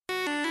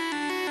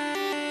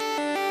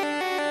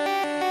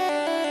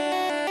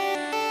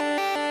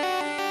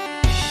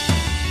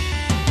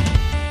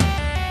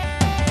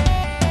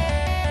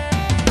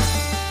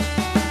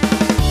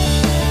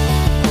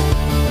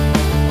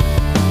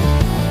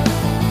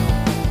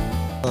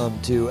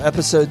welcome to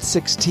episode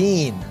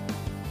 16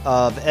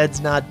 of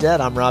Ed's Not Dead.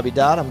 I'm Robbie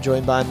Dodd. I'm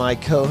joined by my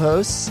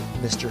co-hosts,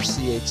 Mr.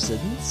 C.H.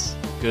 Siddons.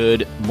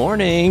 Good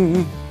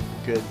morning.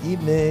 Good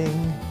evening.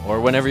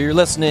 Or whenever you're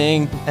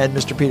listening. And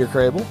Mr. Peter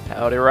Crable.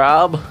 Howdy,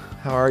 Rob.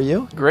 How are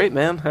you? Great,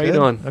 man. How Good. you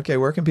doing? Okay,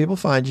 where can people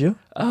find you?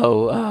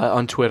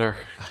 On Twitter.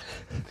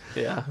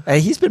 Yeah.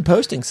 Hey, he's been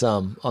posting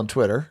some on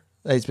Twitter.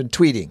 He's been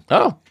tweeting.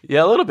 Oh.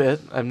 Yeah, a little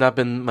bit. I've not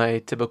been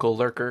my typical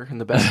lurker in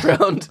the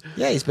background.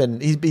 Yeah,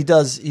 he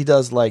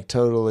does like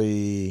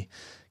totally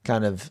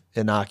kind of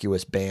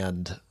innocuous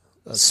band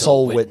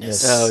soul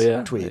witness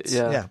tweets.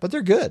 Yeah, but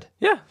they're good.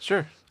 Yeah,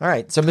 sure. All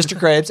right, so Mr.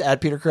 Krabs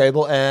at Peter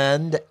Crable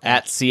and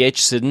At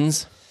CH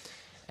Siddons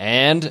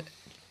and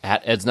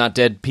at Ed's Not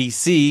Dead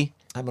PC.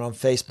 I'm on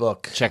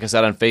Facebook. Check us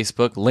out on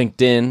Facebook,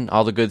 LinkedIn,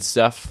 all the good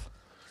stuff.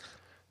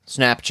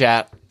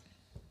 Snapchat,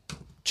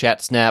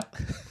 Chat Snap,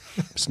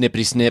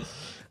 Snippity Snip.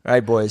 All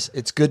right, boys,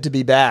 it's good to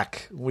be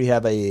back. We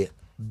have a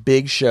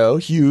big show,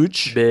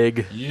 huge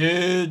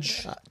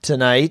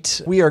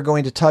tonight. We are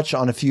going to touch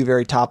on a few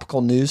very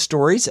topical news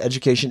stories,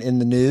 education in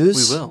the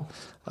news. We will.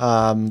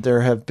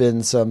 There have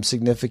been some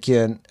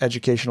significant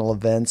educational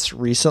events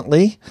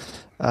recently,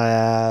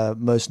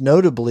 most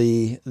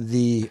notably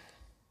the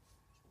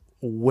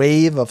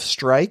wave of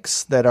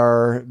strikes that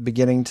are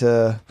beginning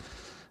to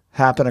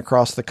happen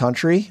across the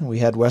country. We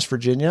had West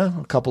Virginia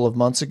a couple of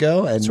months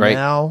ago, and right.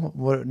 now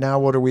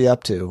what are we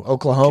up to?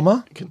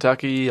 Oklahoma?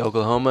 Kentucky,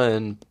 Oklahoma,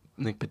 and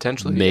I think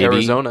potentially Maybe.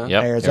 Arizona.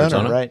 Yep.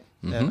 Arizona, right?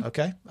 Mm-hmm. Yeah,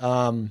 okay.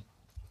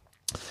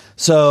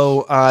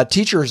 So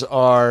teachers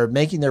are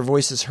making their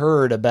voices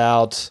heard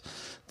about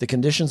the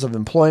conditions of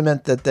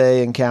employment that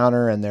they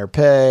encounter and their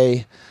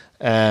pay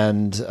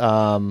and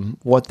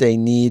what they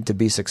need to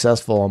be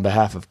successful on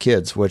behalf of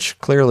kids, which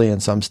clearly in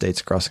some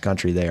states across the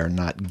country they are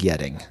not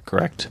getting.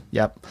 Correct.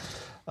 Yep.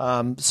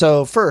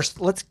 So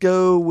first, let's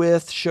go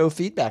with show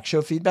feedback.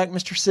 Show feedback,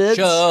 Mr. Sids.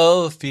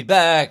 Show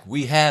feedback.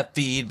 We have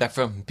feedback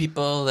from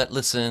people that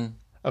listen.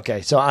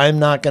 Okay, so I'm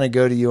not going to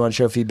go to you on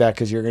show feedback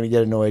because you're going to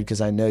get annoyed because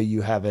I know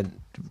you haven't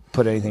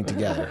put anything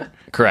together.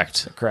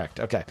 Correct. Correct.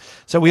 Okay.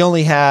 So we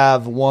only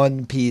have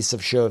one piece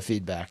of show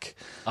feedback.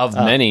 Of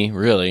many,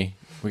 really.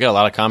 We got a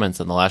lot of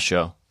comments on the last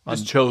show.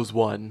 Just chose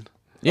one.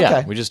 Yeah,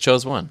 Okay. we just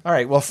chose one. All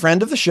right. Well,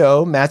 friend of the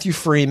show, Matthew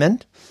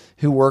Freeman,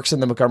 who works in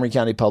the Montgomery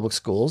County Public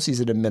Schools. He's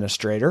an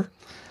administrator.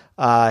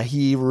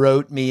 He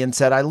wrote me and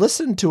said, I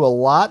listened to a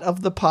lot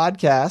of the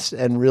podcast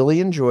and really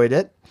enjoyed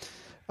it.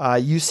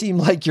 You seem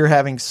like you're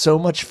having so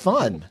much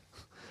fun.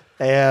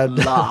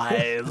 And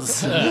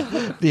Lies.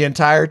 the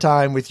entire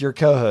time with your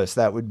co-host.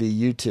 That would be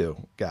you two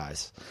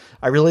guys.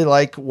 I really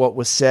like what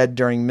was said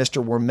during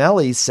Mr.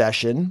 Wormelli's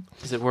session.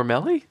 Is it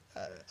Wormelli?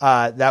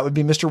 That would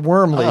be Mr.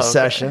 Wormley's okay.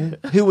 session,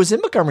 who was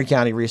in Montgomery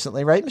County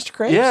recently, right, Mr.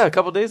 Krabs? Yeah, a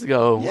couple days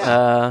ago.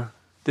 Yeah.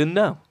 Didn't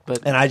know. But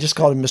And I just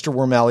called him Mr.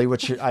 Wormelli,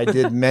 which I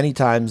did many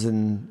times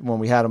when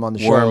we had him on the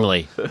show.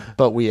 Wormley.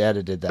 But we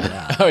edited that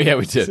out. Oh, yeah,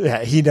 we did.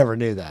 Yeah, he never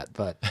knew that,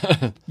 but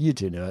you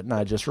two knew it, and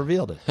I just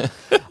revealed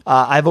it.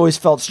 I've always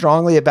felt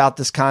strongly about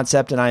this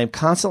concept, and I am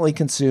constantly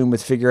consumed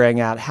with figuring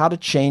out how to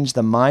change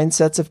the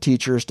mindsets of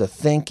teachers to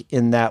think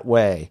in that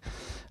way.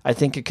 I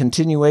think a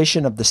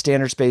continuation of the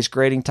standards-based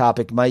grading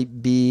topic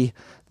might be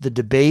the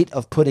debate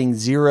of putting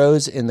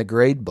zeros in the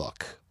grade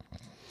book.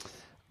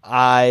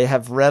 I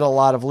have read a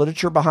lot of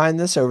literature behind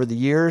this over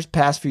the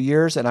past few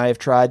years, and I have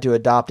tried to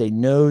adopt a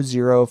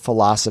no-zero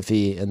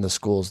philosophy in the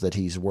schools that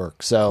he's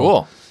worked. So,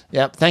 Cool.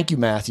 Yep. Thank you,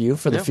 Matthew,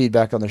 for the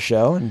feedback on the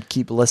show, and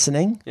keep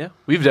listening. yeah,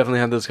 we've definitely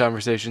had those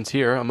conversations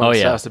here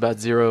amongst us about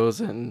zeros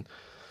and,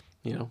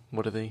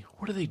 what do they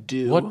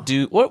do?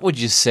 What would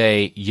you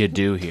say you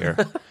do here?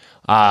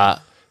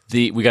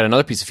 We got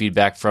another piece of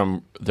feedback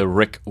from the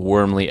Rick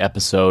Wormley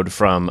episode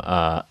from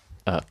a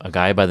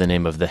guy by the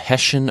name of the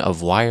Hessian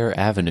of Wire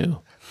Avenue.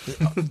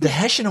 The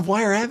Hessian of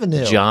Wire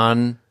Avenue.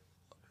 John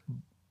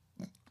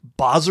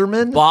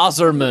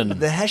Boserman?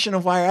 The Hessian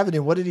of Wire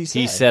Avenue. What did he say?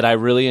 He said, I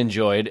really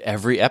enjoyed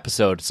every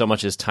episode. So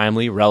much as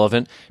timely,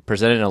 relevant,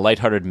 presented in a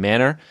lighthearted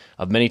manner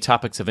of many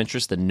topics of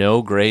interest. The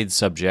no grade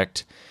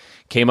subject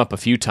came up a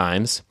few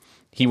times.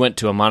 He went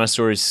to a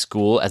Montessori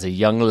school as a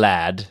young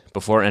lad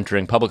before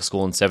entering public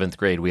school in 7th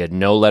grade. We had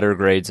no letter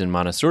grades in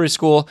Montessori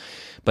school,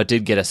 but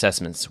did get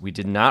assessments. We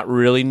did not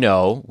really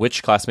know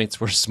which classmates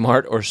were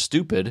smart or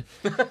stupid,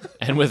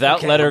 and without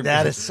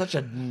that is such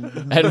a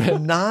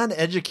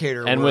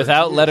non-educator and word.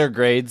 without letter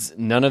grades,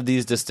 none of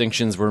these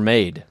distinctions were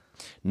made.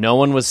 No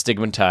one was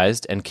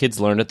stigmatized, and kids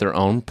learned at their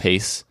own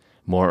pace,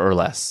 more or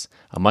less.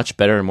 A much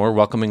better and more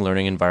welcoming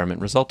learning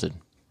environment resulted.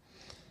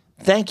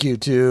 Thank you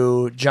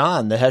to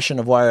John, the Hessian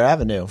of Wire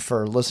Avenue,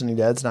 for listening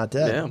to Ed's Not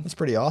Dead. Yeah. That's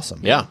pretty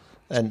awesome. Yeah.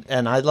 And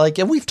and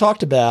we've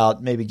talked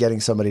about maybe getting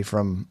somebody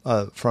from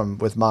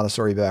with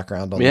Montessori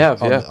background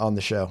on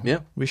the show. Yeah.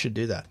 We should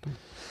do that.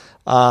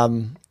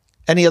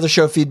 Any other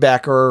show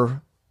feedback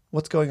or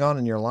what's going on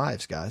in your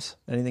lives, guys?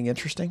 Anything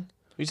interesting?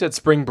 You said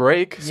spring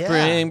break. Yeah.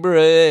 Spring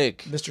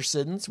break. Mr.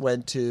 Siddons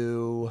went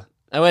to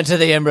I went to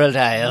the Emerald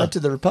Isle.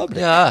 the Republic.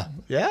 Yeah.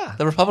 Yeah.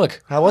 The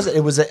Republic. How was it?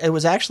 It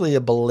was actually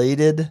a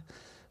belated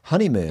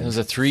honeymoon. It was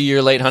a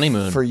 3-year late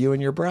honeymoon for you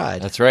and your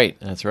bride. That's right.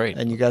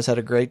 And you guys had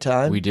a great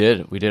time? We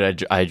did.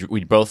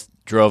 We both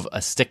drove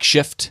a stick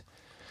shift.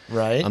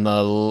 Right. On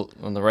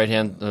the right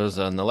hand, it was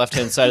on the left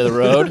hand side of the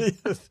road.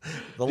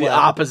 the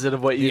opposite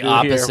of what you do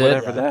here,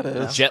 whatever that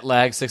is. Jet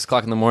lag, 6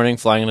 o'clock in the morning,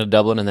 flying into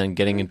Dublin, and then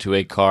getting into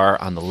a car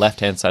on the left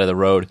hand side of the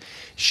road.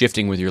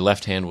 Shifting with your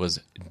left hand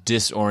was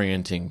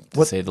disorienting,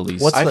 to say the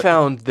least. I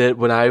found that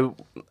when I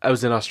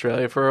was in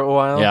Australia for a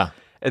while,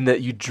 and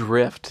that you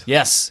drift.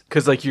 Yes,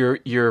 because like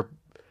your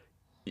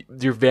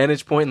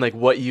vantage point and like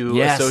what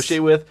you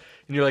associate with,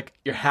 and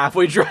you're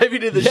halfway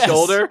driving to the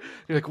shoulder.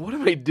 You're like, what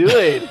am I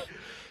doing?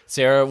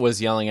 Sarah was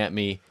yelling at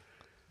me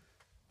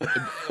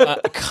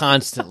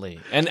constantly,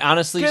 and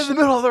honestly, get in the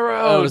middle of the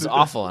road. It was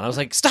awful, and I was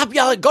like, "Stop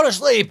yelling, go to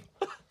sleep."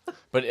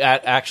 But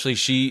actually,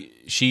 she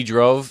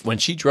drove. When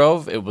she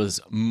drove, it was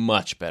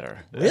much better.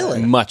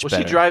 Really, much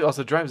better. She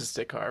also drives a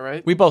stick car,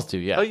 right? We both do.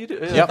 Yeah. Oh, you do.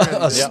 Yep.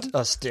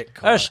 A stick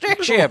car. A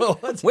stick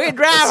shift. We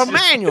drive a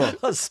manual.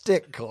 A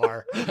stick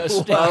car.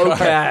 Okay.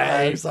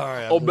 I'm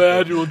sorry. A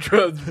manual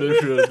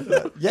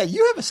transmission. Yeah,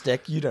 you have a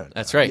stick. You don't.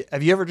 That's right.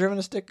 Have you ever driven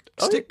a stick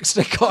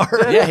car?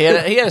 Yeah,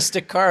 he had a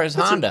stick car. His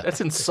Honda. That's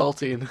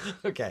insulting.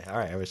 Okay, all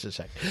right. I was just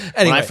checking.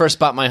 Anyway, when I first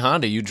bought my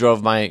Honda, you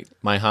drove my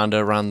Honda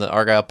around the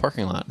Argyle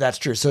parking lot. That's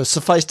true. So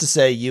suffice to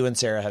say, you and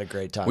Sarah had a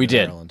great time. We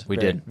did. Maryland. We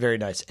did. Very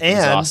nice. And it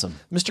was awesome.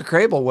 Mr.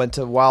 Crable went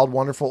to Wild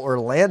Wonderful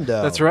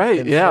Orlando. That's right.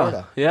 In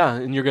Florida. Yeah.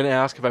 And you're going to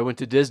ask if I went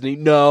to Disney?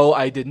 No,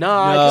 I did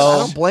not. I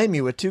don't blame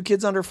you. With 2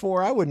 kids under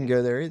 4, I wouldn't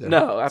go there either.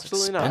 No,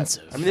 absolutely not.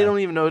 Expensive. I mean, they don't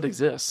even know it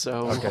exists.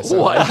 So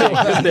why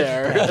go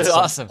there? That's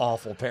awesome.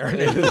 Awful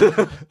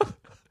parenting.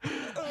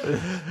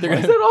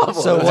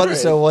 Awful.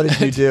 So what did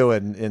you do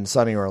in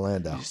sunny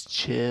Orlando? Just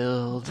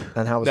chilled.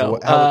 And how was the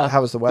weather?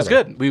 It was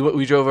good.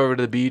 We drove over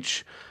to the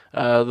beach,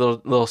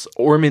 little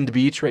Ormond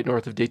Beach, right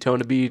north of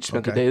Daytona Beach.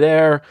 Spent the day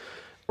there.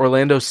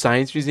 Orlando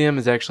Science Museum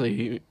is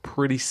actually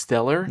pretty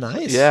stellar.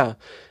 Nice. Yeah.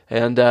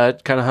 And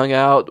kind of hung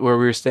out where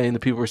we were staying. The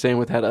people we were staying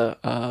with had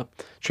a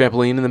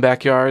trampoline in the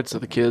backyard, so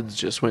the kids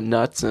just went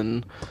nuts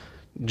and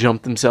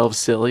jumped themselves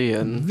silly,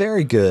 and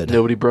very good.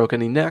 Nobody broke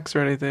any necks or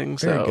anything.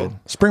 Very good.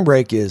 Spring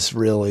break is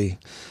really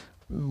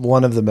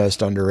one of the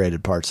most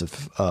underrated parts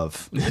of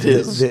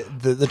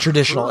the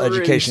traditional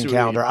education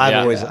calendar. I've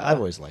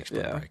always liked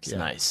spring break. It's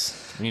nice.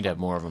 We need to have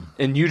more of them.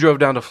 And you drove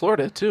down to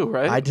Florida too,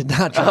 right? I did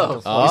not drive.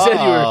 You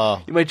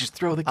said you might just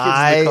throw the kids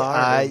in the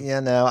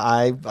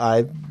car.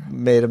 I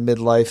made a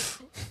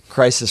midlife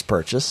crisis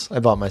purchase. I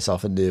bought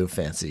myself a new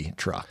fancy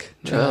truck,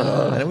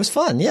 and it was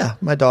fun. Yeah,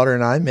 my daughter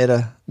and I made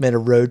a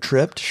road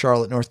trip to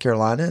Charlotte, North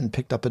Carolina, and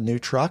picked up a new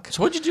truck.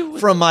 So what'd you do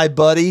from my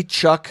buddy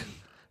Chuck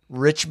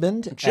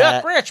Richmond?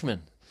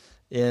 Richmond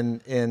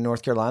in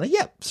North Carolina.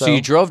 Yep. So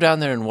you drove down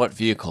there in what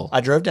vehicle?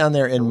 I drove down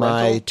there in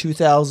my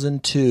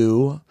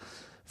 2002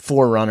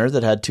 4Runner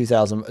that had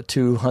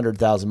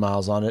 200,000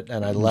 miles on it,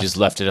 and I just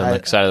left it on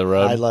the side of the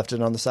road. I left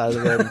it on the side of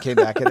the road and came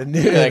back in a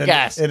new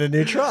in a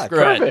new truck.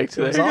 Perfect.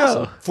 It was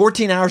awesome.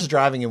 14 hours of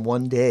driving in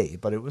one day,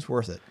 but it was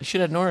worth it. You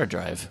should have Nora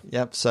drive.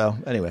 Yep. So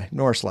anyway,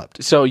 Nora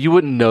slept. So you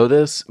wouldn't know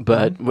this,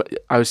 but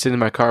I was sitting in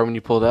my car when you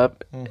pulled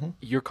up.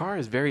 Your car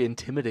is very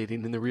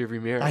intimidating in the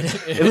rearview mirror.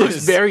 It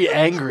looks very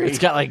angry. It's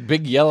got like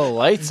big yellow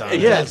lights on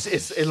it. Yeah,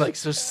 it's like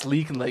so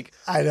sleek and like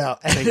I know,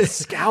 like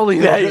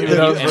scowling at you.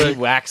 And he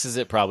waxes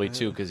it probably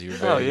too because you're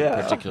very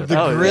particular.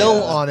 The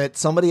grill on it.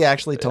 Somebody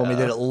actually told me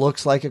that it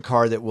looks like a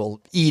car that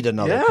will eat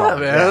another car.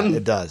 Man. Yeah,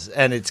 it does,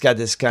 and it's got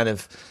this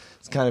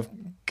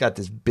got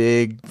this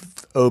big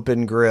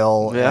open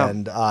grill,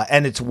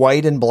 and it's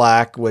white and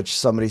black, which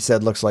somebody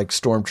said looks like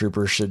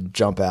stormtroopers should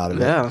jump out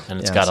of it. And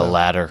it's got a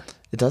ladder.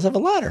 It does have a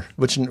ladder,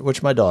 which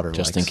my daughter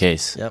just likes. In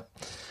case. Yep.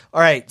 All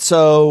right,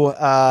 so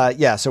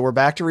so we're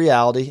back to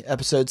reality,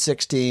 episode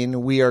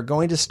 16. We are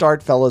going to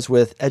start, fellas,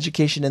 with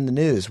education in the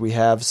news. We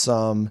have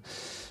some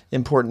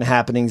important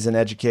happenings in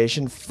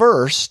education.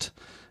 First,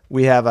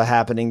 we have a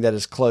happening that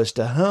is close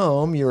to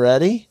home. You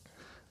ready?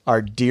 Our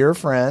dear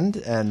friend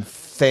and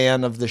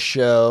fan of the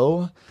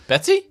show,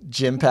 Betsy?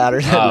 Jim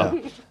Patterson.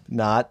 No,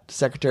 not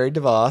Secretary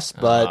DeVos,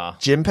 but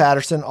Jim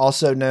Patterson,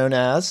 also known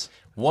as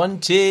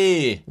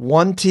 1T.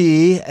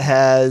 1T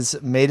has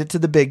made it to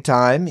the big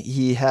time.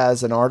 He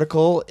has an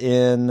article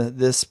in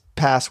this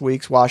past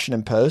week's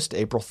Washington Post,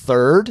 April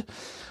 3rd,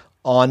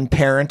 on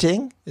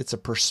parenting. It's a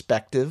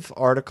perspective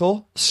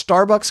article.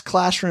 Starbucks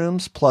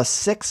classrooms plus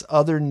 6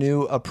 other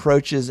new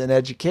approaches in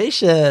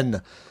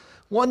education.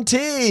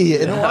 1T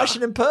in the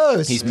Washington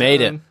Post. He's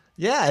made it.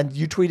 Yeah, and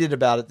you tweeted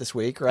about it this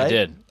week, right? I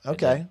did.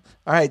 Okay.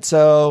 All right,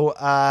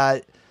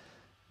 so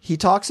he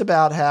talks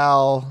about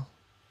how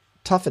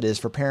tough it is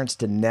for parents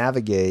to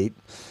navigate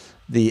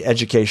the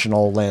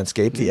educational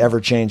landscape, the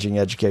ever-changing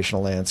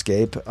educational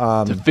landscape.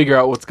 To figure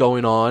out what's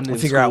going on in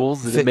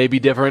schools. That it may be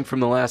different from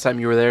the last time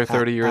you were there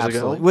 30 years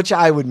ago. Which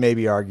I would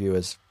maybe argue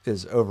is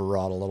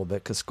overwrought a little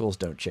bit because schools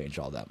don't change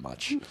all that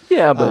much.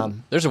 Yeah, but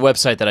there's a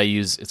website that I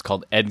use. It's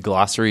called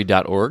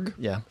edglossary.org.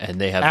 Yeah.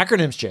 And they have...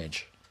 acronyms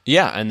change.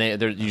 Yeah, and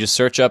you just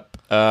search up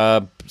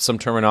some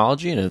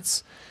terminology, and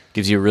it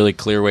gives you a really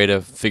clear way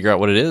to figure out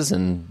what it is,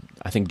 and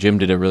I think Jim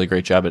did a really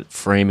great job at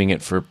framing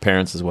it for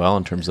parents as well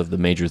in terms of the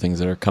major things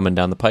that are coming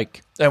down the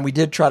pike. And we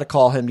did try to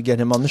call him to get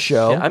him on the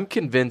show. Yeah, I'm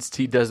convinced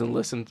he doesn't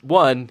listen.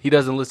 One, he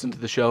doesn't listen to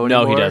the show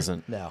anymore. No, he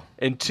doesn't. No.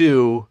 And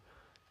two,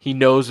 he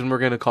knows when we're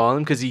going to call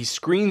him because he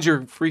screens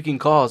your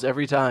freaking calls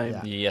every time.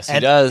 Yeah. Yes, he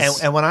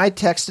does. And when I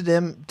texted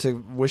him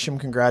to wish him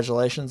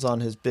congratulations on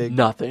his big,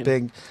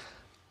 Nothing.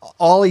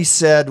 all he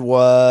said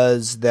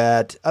was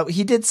that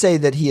he did say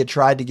that he had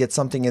tried to get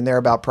something in there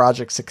about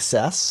Project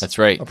Success. That's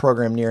right. A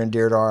program near and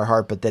dear to our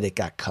heart, but that it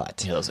got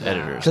cut. Yeah, those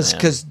editors.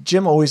 Because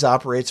Jim always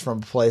operates from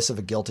a place of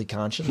a guilty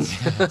conscience.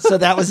 So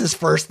that was his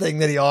first thing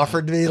that he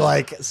offered me.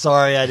 Like,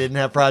 sorry, I didn't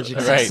have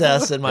Project Right.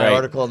 Success in my Right.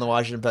 article in the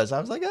Washington Post.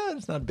 I was like,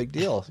 it's not a big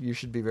deal. You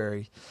should be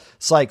very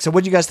psyched. So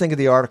what did you guys think of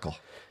the article?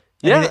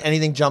 Yeah.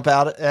 Anything jump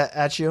out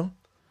at you?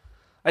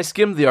 I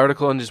skimmed the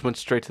article and just went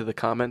straight to the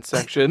comment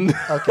section.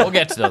 We'll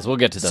get to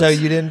those. So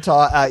you didn't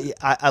talk.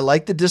 I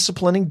like the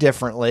disciplining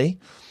differently.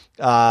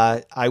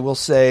 I will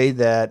say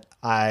that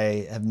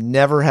I have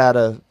never had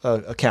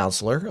a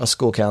counselor, a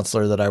school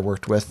counselor that I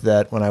worked with,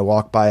 that when I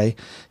walked by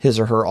his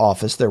or her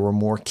office, there were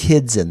more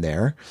kids in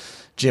there.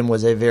 Jim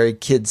was a very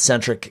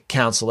kid-centric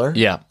counselor.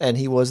 Yeah. And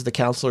he was the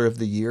counselor of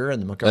the year in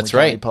the Montgomery That's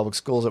County right. Public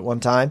Schools at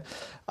one time.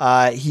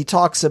 He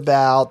talks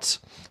about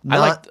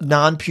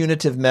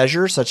non-punitive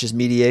measures such as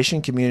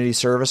mediation, community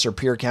service, or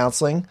peer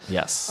counseling.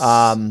 Yes.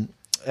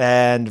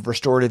 And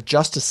restorative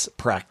justice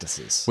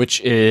practices. Which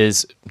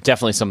is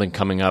definitely something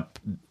coming up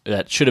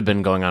that should have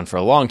been going on for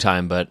a long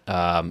time, but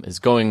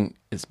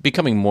it's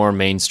becoming more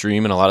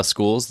mainstream in a lot of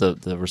schools,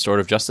 the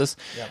restorative justice.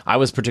 Yeah. I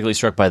was particularly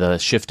struck by the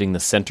shifting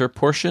the center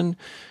portion,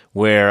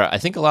 where I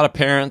think a lot of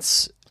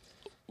parents,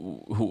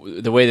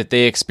 the way that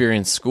they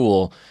experience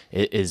school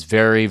is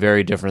very,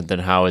 very different than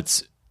how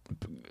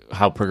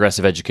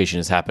progressive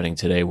education is happening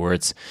today, where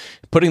it's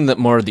putting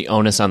more of the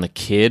onus on the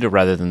kid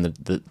rather than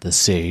the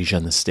sage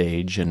on the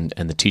stage and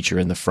the teacher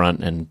in the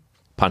front and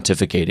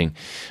pontificating.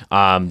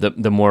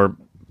 The more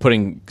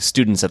putting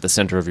students at the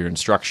center of your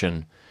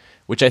instruction,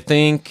 which I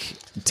think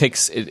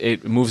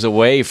it moves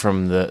away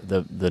from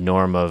the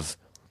norm of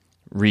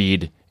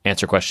read,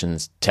 answer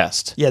questions,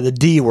 test. Yeah, the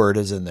D word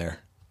is in there.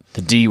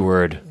 The D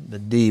word. The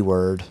D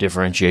word.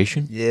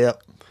 Differentiation.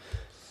 Yep.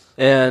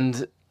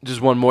 And just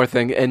one more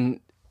thing, and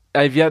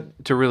I've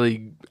yet to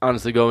really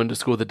honestly go into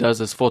school that does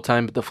this full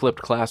time, but the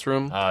flipped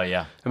classroom. Oh,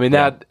 yeah. I mean,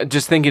 that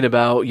just thinking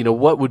about,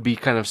 what would be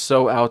kind of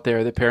so out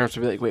there that parents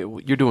would be like,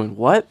 wait, you're doing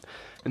what?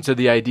 And so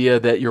the idea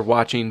that you're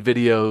watching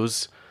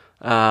videos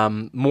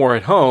more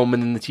at home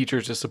and then the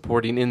teachers just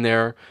supporting in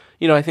there,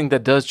 I think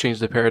that does change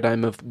the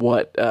paradigm of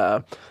what,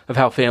 of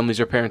how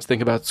families or parents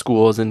think about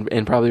schools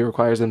and probably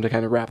requires them to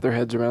kind of wrap their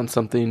heads around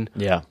something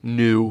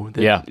new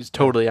that is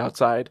totally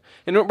outside.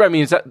 And I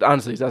mean,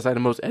 honestly, it's outside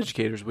of most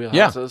educators'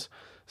 wheelhouses. Yeah.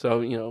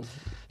 So,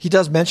 He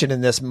does mention in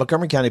this,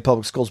 Montgomery County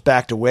Public Schools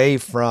backed away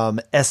from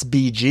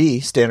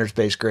SBG,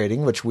 standards-based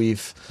grading, which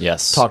we've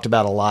talked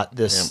about a lot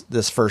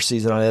this first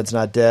season on Ed's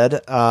Not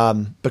Dead,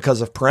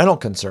 because of parental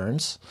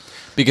concerns.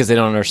 Because they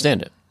don't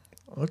understand it.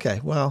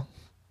 Okay, well,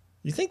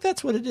 you think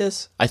that's what it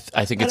is? I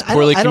think it's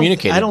poorly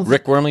communicated.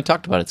 Rick Wormley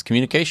talked about it. It's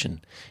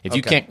communication. If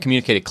you can't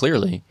communicate it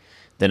clearly,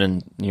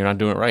 then you're not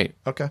doing it right.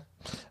 Okay.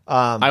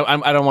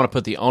 I don't want to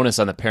put the onus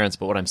on the parents,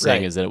 but what I'm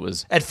saying is that it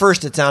was at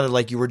first it sounded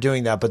like you were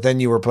doing that, but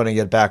then you were putting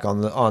it back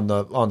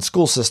on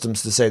school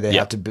systems to say they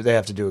have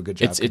to do a good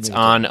job. It's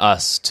on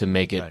us to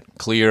make it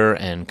clear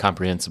and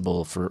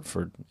comprehensible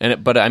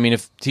but I mean,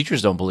 if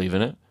teachers don't believe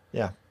in it,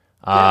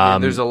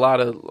 there's a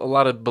lot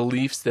of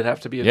beliefs that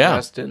have to be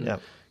addressed, and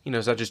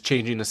it's not just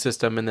changing the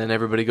system and then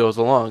everybody goes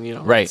along.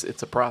 Right?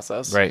 It's a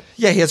process, right?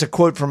 Yeah, he has a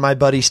quote from my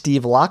buddy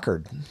Steve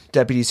Lockard,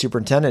 deputy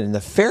superintendent in the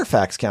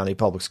Fairfax County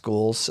Public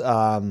Schools,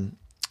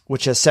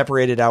 which has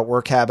separated out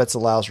work habits,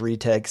 allows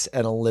retakes,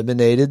 and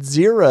eliminated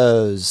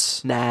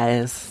zeros.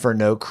 Nice for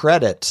no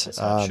credit. That's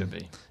how it should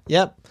be.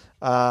 Yep.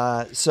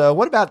 So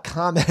what about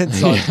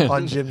comments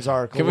on Jim's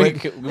article?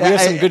 We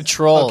have some good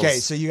trolls. Okay,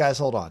 so you guys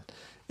hold on.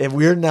 If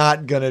we're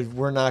not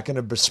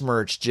gonna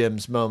besmirch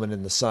Jim's moment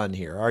in the sun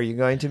here. Are you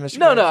going to, Mr.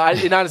 No,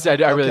 Graves? and honestly,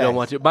 I really don't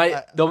want to.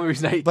 The only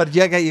reason but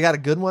you got a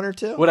good one or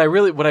two. What I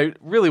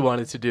really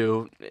wanted to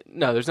do.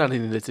 No, there's not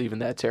anything that's even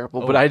that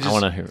terrible. But I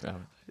want to hear.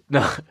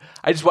 No,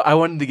 I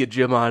wanted to get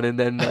Jim on and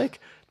then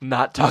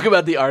not talk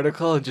about the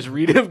article and just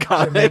read him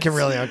comments. Make him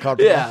really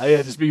uncomfortable.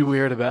 Yeah, just be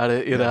weird about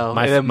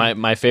it.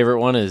 My favorite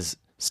one is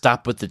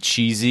stop with the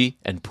cheesy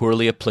and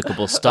poorly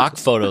applicable stock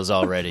photos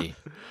already.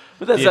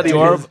 But that's not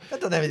that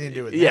doesn't have anything to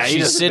do with Yeah, that.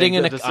 She's sitting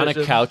on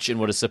a couch in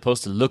what is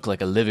supposed to look like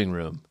a living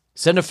room.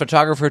 Send a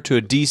photographer to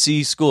a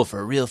DC school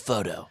for a real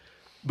photo.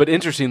 But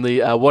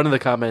interestingly, one of the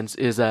comments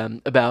is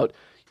about,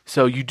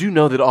 so you do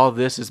know that all of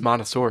this is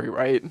Montessori,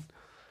 right?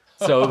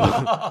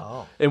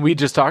 So, and we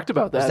just talked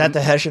about that. Is that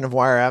the Hessian of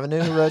Wire Avenue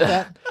who wrote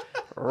that?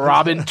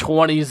 Robin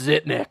 20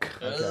 Zitnik.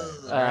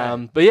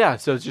 Okay. But yeah,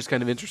 so it's just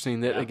kind of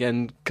interesting that,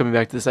 again, coming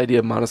back to this idea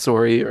of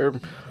Montessori, or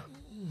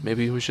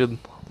maybe we should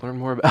learn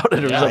more about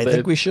it or something. I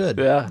think we should.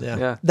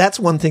 Yeah. That's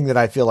one thing that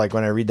I feel like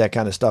when I read that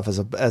kind of stuff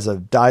as a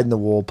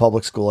dyed-in-the-wool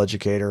public school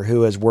educator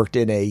who has worked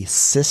in a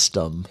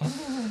system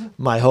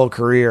my whole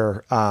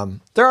career.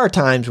 There are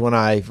times when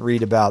I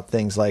read about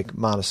things like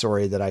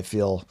Montessori that I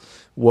feel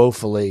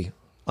woefully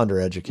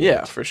undereducated.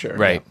 Yeah, for sure.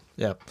 Right.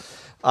 Yeah.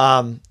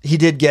 He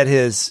did get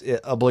his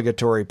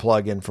obligatory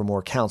plug in for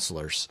more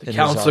counselors. in his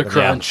Counselor article.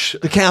 crunch.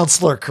 The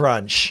counselor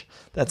crunch.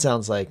 That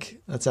sounds like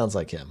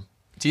him.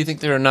 Do you think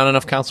there are not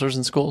enough counselors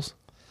in schools?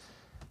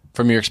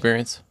 From your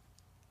experience?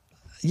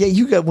 Yeah,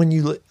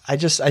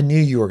 I knew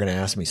you were going to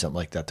ask me something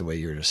like that the way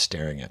you were just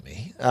staring at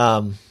me.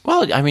 Well,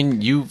 I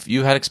mean,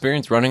 you had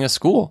experience running a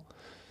school.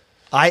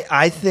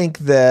 I think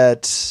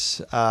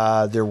that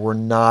there were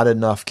not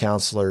enough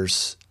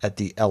counselors at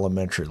the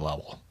elementary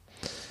level.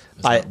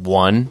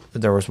 One?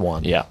 There was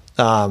one. Yeah.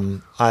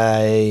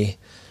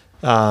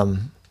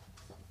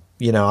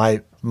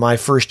 My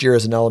first year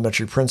as an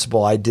elementary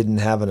principal, I didn't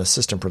have an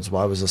assistant principal.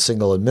 I was a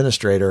single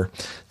administrator.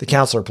 The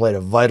counselor played a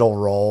vital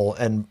role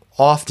and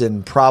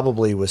often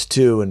probably was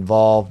too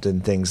involved in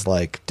things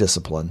like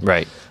discipline.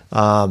 Right.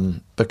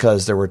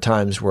 Because there were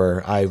times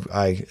where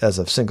I as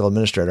a single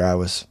administrator, I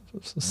was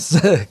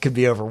could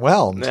be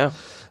overwhelmed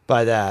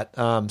by that.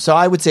 So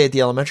I would say at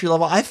the elementary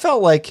level, I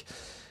felt like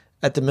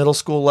at the middle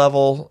school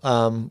level,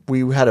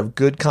 we had a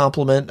good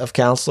complement of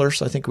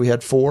counselors. I think we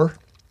had 4.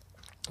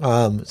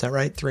 Is that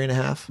right?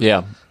 3.5?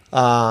 Yeah.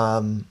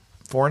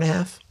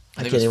 4.5?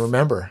 I can't even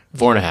remember.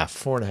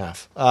 4.5.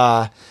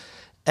 4.5.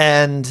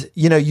 And,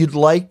 you'd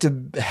like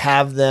to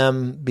have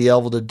them be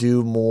able to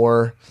do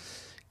more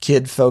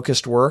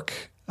kid-focused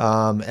work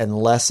and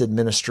less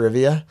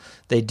administrivia.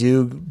 They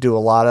do a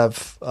lot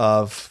of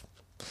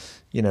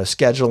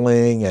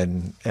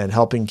scheduling and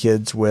helping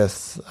kids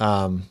with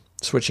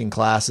switching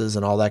classes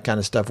and all that kind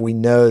of stuff. We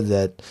know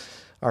that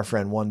our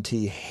friend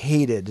 1T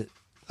hated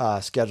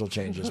schedule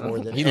changes more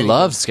than He anything.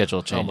 loves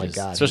schedule changes. Oh my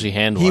God. Especially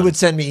hand He ones. would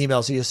send me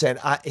emails.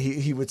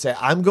 He would say,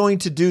 I'm going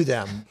to do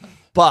them,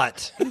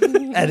 but,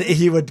 and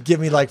he would give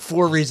me like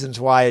 4 reasons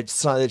why it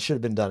should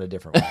have been done a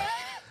different way.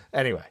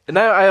 Anyway. And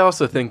I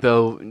also think,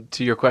 though,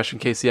 to your question,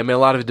 Casey, I mean, a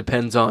lot of it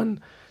depends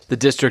on the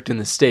district and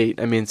the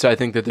state. I mean, so I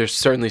think that there's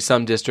certainly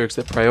some districts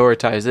that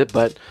prioritize it,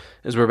 but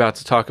as we're about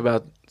to talk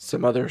about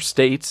some other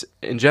states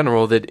in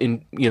general that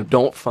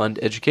don't fund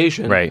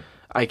education. Right.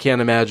 I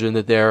can't imagine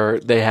that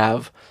they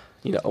have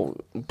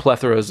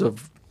plethoras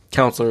of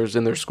counselors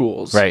in their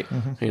schools. Right.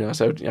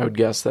 So I would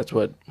guess that's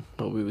what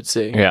we would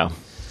see. Yeah.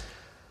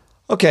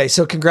 Okay,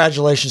 so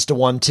congratulations to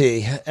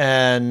 1T,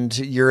 and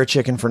you're a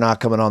chicken for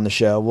not coming on the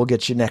show. We'll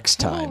get you next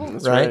time,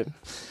 That's right? right.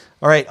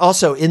 All right,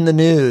 also in the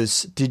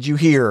news, did you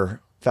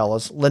hear,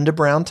 fellas, Linda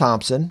Brown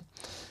Thompson,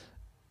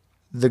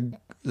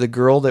 the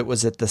girl that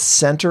was at the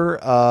center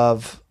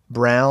of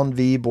Brown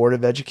v. Board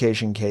of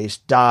Education case,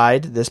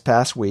 died this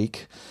past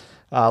week.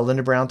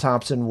 Linda Brown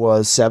Thompson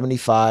was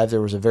 75.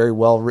 There was a very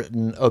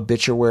well-written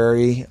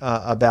obituary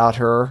about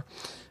her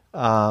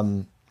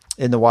in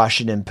the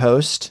Washington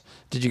Post.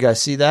 Did you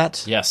guys see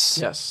that? Yes.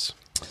 Yes.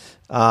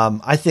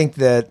 I think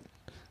that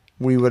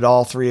we would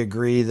all 3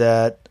 agree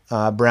that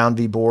Brown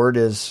v. Board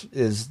is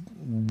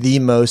the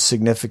most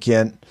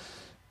significant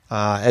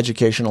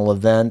educational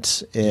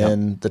event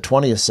in the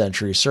 20th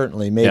century,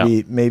 certainly,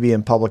 maybe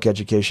in public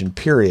education,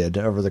 period,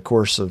 over the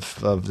course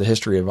of the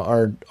history of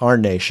our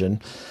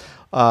nation.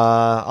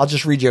 I'll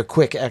just read you a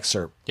quick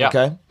excerpt. Yeah.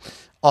 Okay.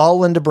 All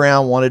Linda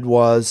Brown wanted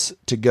was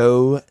to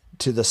go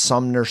to the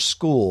Sumner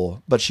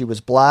School, but she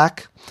was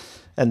black,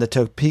 and the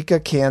Topeka,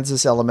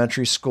 Kansas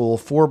elementary school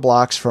 4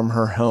 blocks from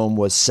her home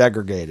was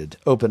segregated,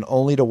 open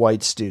only to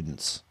white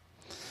students.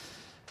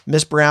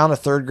 Miss Brown, a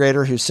 3rd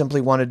grader who simply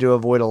wanted to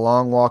avoid a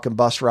long walk and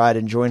bus ride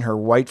and join her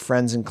white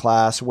friends in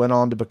class, went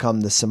on to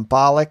become the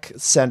symbolic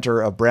center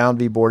of Brown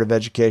v. Board of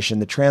Education,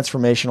 the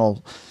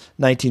transformational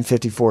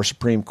 1954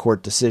 Supreme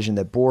Court decision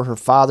that bore her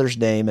father's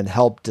name and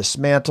helped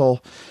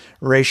dismantle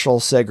racial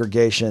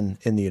segregation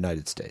in the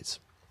United States.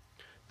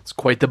 It's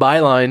quite the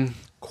byline.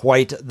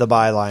 Quite the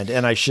byline.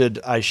 And I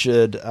should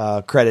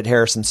credit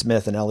Harrison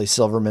Smith and Ellie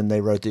Silverman.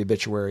 They wrote the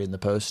obituary in the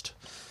Post.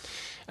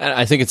 And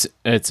I think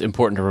it's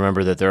important to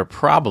remember that there are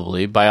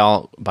probably, by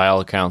all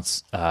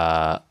accounts, there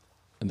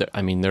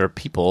are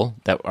people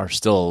that are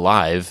still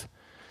alive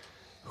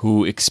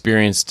who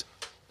experienced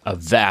a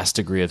vast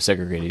degree of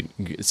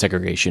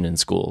segregation in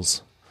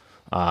schools.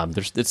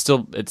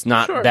 It's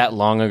not that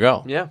long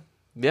ago. Yeah.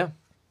 Yeah.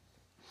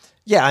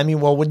 Yeah, I mean,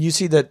 well, when you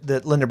see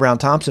that Linda Brown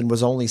Thompson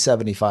was only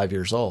 75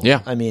 years old.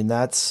 Yeah. I mean,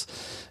 that's,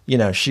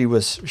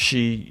 that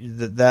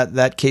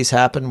case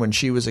happened when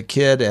she was a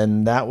kid,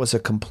 and that was a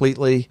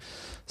completely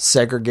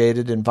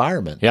segregated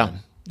environment. Yeah.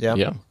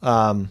 Yeah.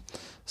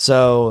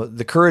 So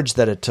the courage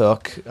that it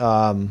took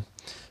to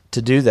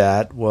do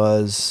that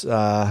was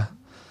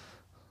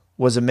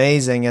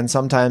amazing. And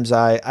sometimes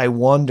I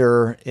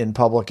wonder in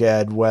public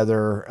ed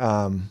whether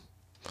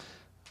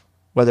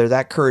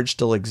that courage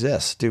still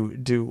exists.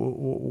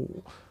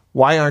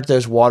 Why aren't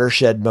those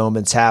watershed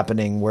moments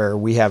happening where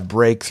we have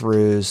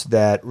breakthroughs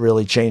that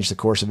really change the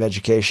course of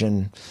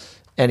education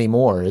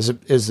anymore? Is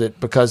it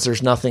because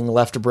there's nothing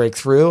left to break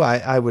through?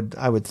 I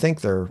would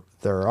think there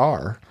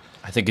are.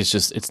 I think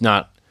it's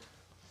not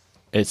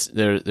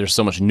there's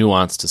so much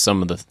nuance to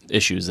some of the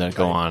issues that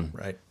go on.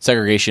 right.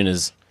 Segregation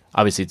is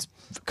obviously it's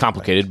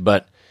complicated,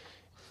 but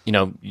you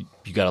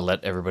got to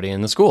let everybody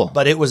in the school.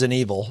 But it was an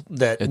evil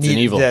that It's an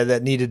evil.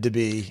 that needed to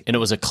be And it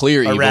was a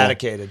clear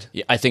eradicated. evil.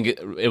 Yeah, I think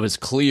it was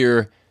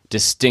clear,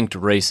 distinct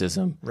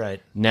racism.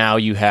 Right. Now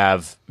you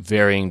have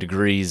varying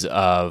degrees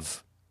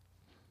of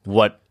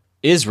what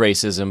is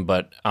racism,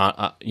 but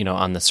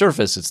on the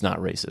surface, it's not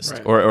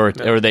racist,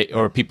 Right.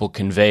 or people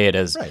convey it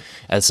as Right.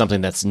 as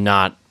something that's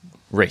not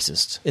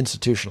racist.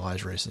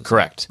 Institutionalized racism.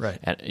 Correct. Right.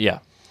 Yeah.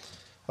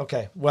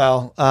 Okay.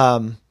 Well,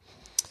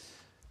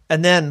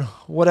 and then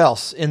what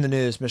else in the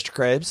news, Mr.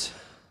 Krabs?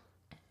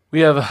 We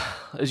have,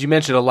 as you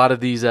mentioned, a lot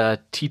of these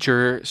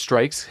teacher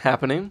strikes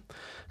happening.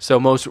 So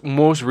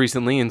most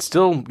recently, and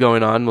still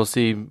going on, we'll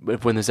see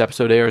when this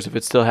episode airs if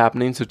it's still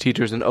happening. So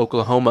teachers in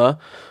Oklahoma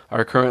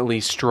are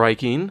currently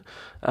striking.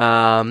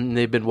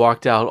 They've been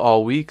walked out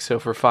all week, so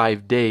for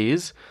 5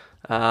 days.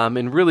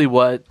 And really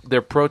what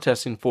they're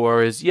protesting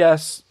for is,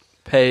 yes,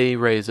 pay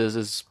raises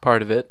is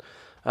part of it,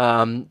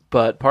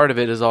 but part of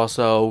it is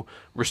also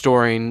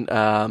restoring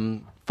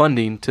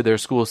funding to their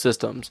school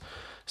systems.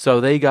 So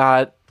they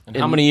got... And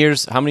how many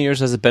years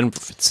has it been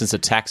since a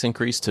tax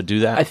increase to do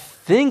that? I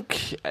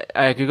think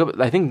I could go.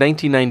 I think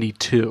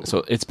 1992.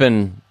 So it's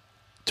been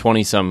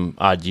 20 some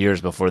odd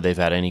years before they've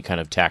had any kind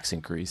of tax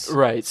increase.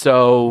 Right.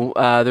 So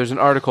there's an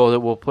article that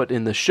we'll put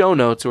in the show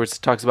notes where it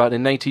talks about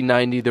in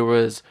 1990 there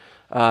was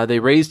they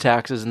raised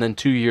taxes, and then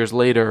 2 years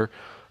later,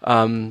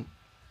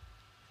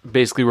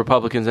 basically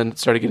Republicans then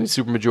started getting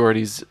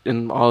supermajorities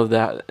in all of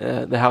that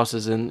the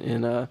houses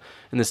in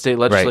the state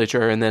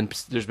legislature, and then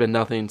there's been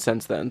nothing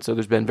since then. So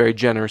there's been very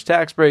generous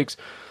tax breaks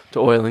to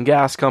oil and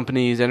gas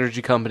companies,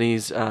 energy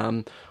companies.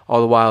 All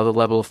the while, the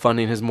level of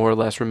funding has more or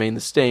less remained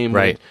the same.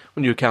 Right.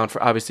 When you account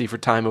for obviously for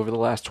time over the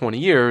last 20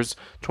 years,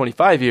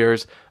 25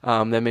 years,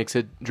 that makes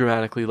it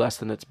dramatically less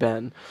than it's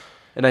been.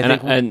 And I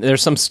think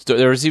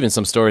there's even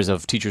some stories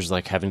of teachers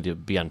like having to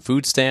be on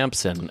food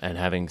stamps and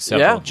having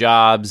several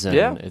jobs,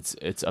 and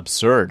it's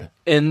absurd.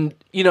 And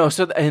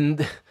and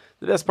the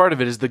best part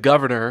of it is the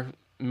governor,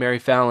 Mary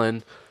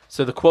Fallon.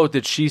 So the quote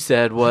that she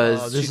said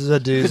was, this is a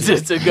doozy.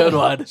 It's a good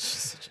one.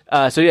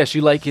 She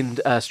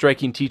likened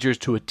striking teachers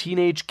to a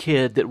teenage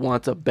kid that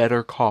wants a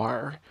better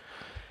car.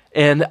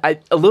 And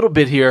a little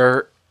bit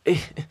here,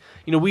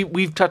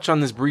 we've touched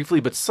on this briefly,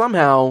 but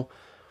somehow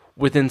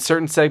within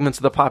certain segments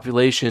of the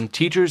population,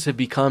 teachers have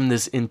become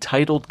this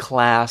entitled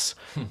class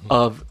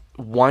of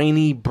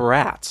whiny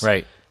brats.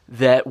 Right.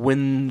 That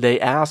when they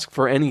ask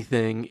for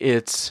anything,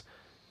 it's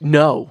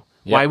no.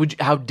 Yep. Why would you,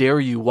 how dare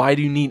you? Why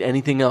do you need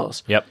anything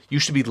else? Yep. You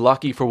should be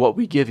lucky for what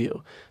we give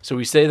you. So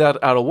we say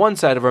that out of one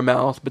side of our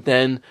mouth, but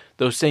then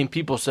those same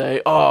people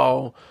say,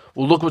 oh,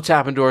 well, look what's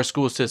happened to our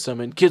school system,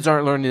 and kids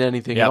aren't learning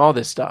anything, Yep. and all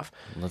this stuff.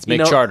 Let's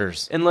make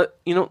charters. And look,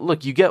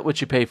 you get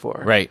what you pay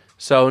for. Right.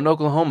 So in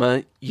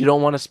Oklahoma, you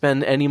don't want to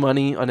spend any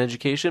money on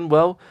education.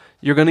 Well,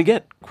 you're going to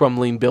get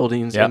crumbling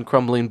buildings Yep. and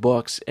crumbling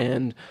books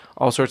and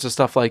all sorts of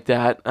stuff like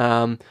that.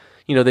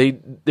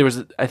 There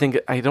was, I think,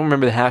 I don't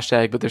remember the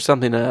hashtag, but there's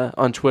something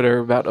on Twitter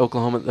about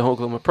Oklahoma, the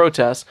Oklahoma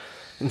protests.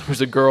 And there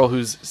was a girl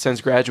who's since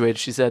graduated.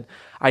 She said,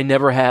 I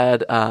never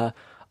had a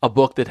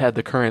book that had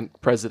the current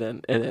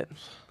president in it.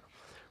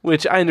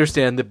 Which I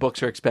understand that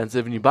books are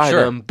expensive and you buy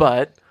Sure. them,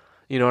 but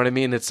you know what I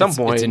mean? At some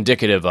point. It's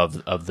indicative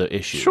of the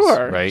issues.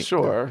 Sure, right?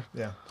 sure.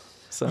 Yeah.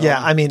 So, Yeah,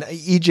 I mean,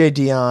 E.J.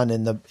 Dion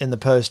in the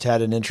Post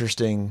had an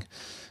interesting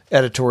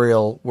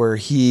editorial where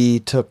he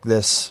took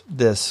this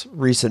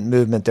recent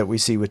movement that we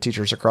see with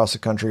teachers across the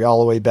country all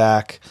the way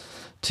back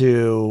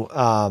to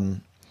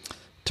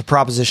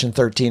Proposition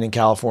 13 in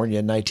California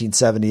in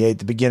 1978,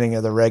 the beginning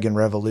of the Reagan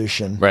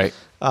Revolution, Right.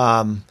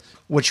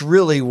 which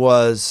really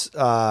was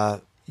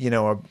a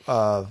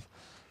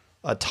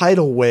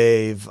tidal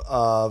wave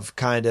of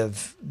kind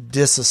of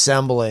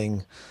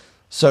disassembling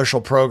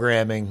social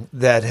programming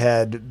that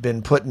had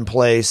been put in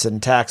place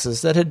and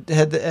taxes that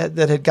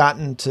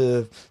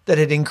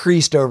had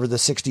increased over the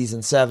 60s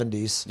and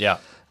 70s. Yeah.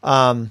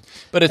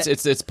 But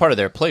it's part of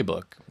their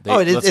playbook.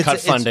 Let's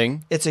cut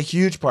funding. It's a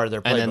huge part of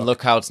their playbook. And then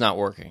look how it's not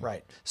working.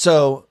 Right.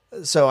 So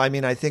I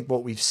mean, I think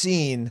what we've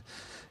seen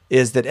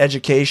is that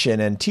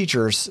education and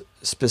teachers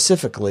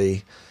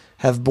specifically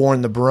have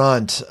borne the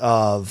brunt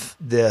of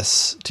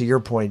this, to your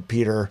point,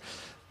 Peter,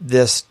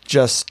 this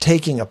just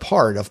taking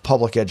apart of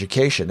public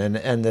education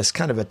and this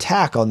kind of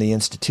attack on the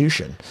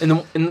institution.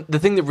 And the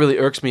thing that really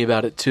irks me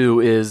about it, too,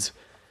 is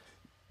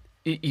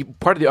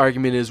part of the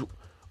argument is,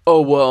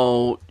 oh,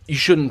 well, you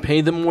shouldn't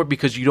pay them more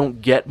because you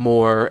don't get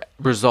more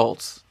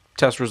results,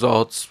 test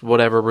results,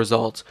 whatever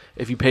results,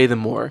 if you pay them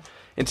more.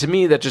 And to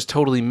me, that just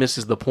totally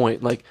misses the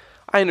point. Like,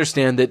 I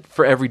understand that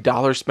for every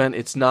dollar spent,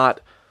 it's not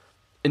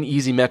an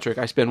easy metric.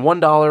 I spend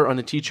 $1 on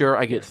a teacher,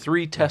 I get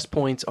 3 test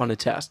points on a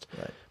test.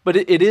 Right. But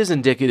it is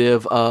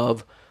indicative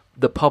of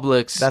the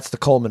public's... That's the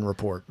Coleman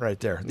report right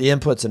there, the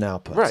inputs and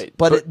outputs. Right.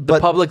 But the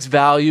public's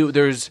value,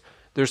 there's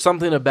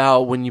something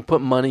about when you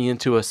put money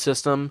into a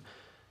system,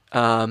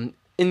 and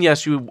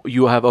yes,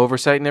 you have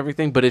oversight and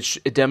everything, but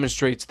it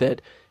demonstrates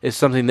that it's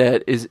something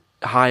that is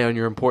high on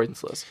your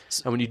importance list.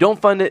 And when you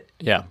don't fund it,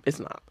 Yeah. it's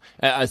not.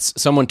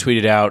 Someone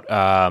tweeted out.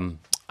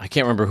 I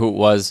can't remember who it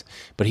was,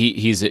 but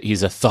he's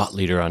a thought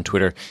leader on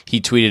Twitter. He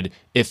tweeted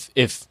if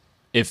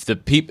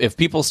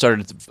people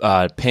started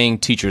paying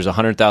teachers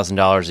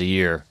 $100,000 a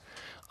year,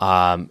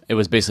 it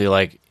was basically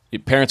like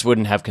parents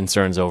wouldn't have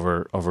concerns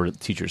over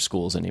teachers'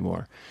 schools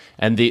anymore.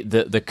 And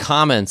the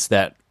comments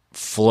that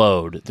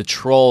flowed, the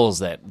trolls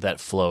that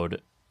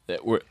flowed,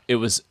 it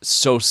was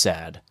so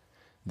sad.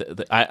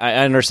 I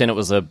understand it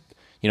was a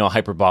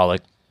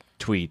hyperbolic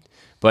tweet,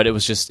 but it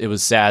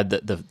was sad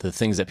that the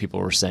things that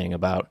people were saying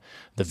about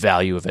the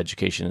value of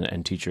education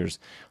and teachers.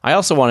 I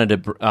also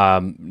wanted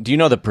to. Do you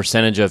know the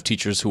percentage of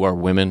teachers who are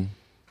women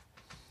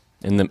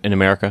in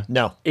America?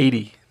 No.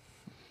 80.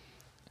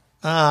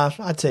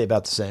 I'd say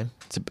about the same.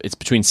 It's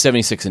between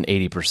 76 and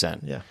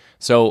 80%. Yeah.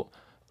 So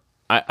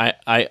I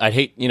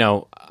hate,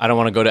 I don't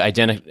want to go to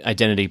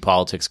identity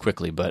politics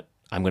quickly, but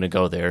I'm going to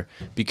go there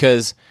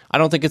because I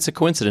don't think it's a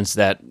coincidence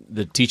that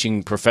the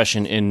teaching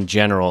profession in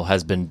general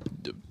has been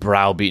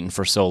browbeaten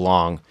for so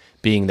long,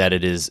 being that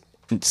it is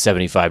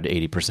 75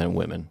 to 80%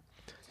 women.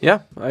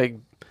 Yeah, I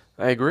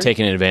agree.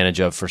 Taken advantage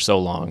of for so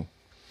long.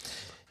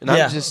 And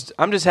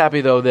I'm just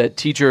happy though that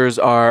teachers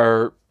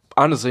are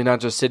honestly not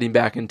just sitting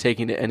back and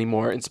taking it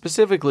anymore, and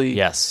specifically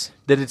Yes.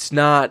 that it's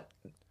not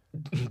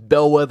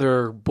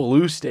bellwether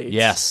blue states.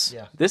 Yes.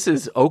 Yeah. This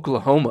is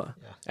Oklahoma.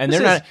 And This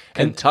they're is not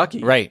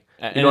Kentucky. right.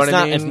 You And know what it's I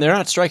not, mean? and they're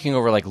not striking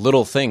over like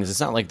little things. It's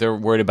not like they're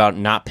worried about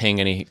not paying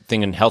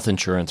anything in health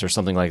insurance or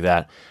something like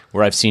that.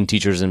 Where I've seen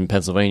teachers in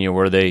Pennsylvania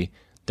where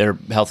their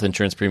health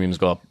insurance premiums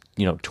go up,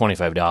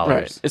 $25.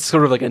 Right. It's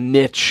sort of like a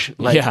niche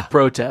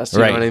protest. You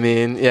Right. know what I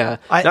mean? Yeah.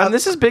 I-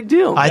 This is a big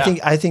deal.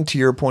 I think to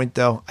your point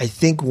though, I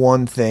think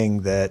one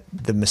thing that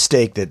the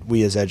mistake that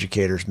we as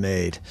educators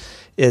made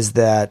is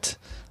that,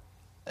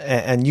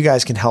 and you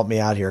guys can help me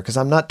out here because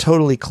I'm not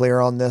totally clear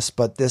on this,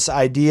 but this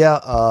idea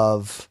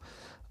of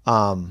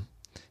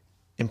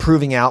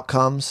improving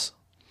outcomes,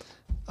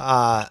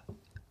 I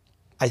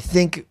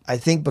think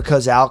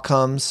because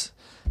outcomes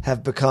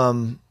have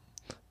become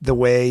the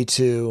way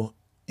to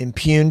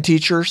impugn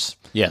teachers.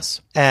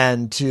 Yes.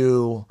 And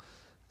to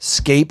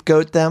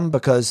scapegoat them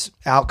because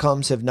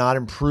outcomes have not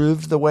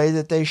improved the way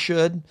that they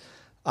should.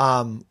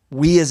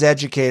 We as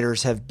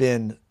educators have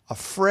been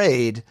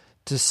afraid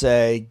to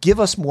say, give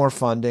us more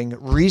funding,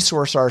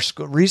 resource our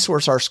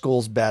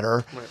schools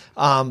better,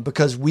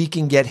 because we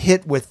can get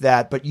hit with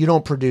that, but you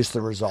don't produce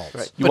the results.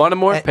 Right. You want them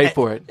more? Pay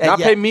for it. Not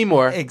pay me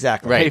more.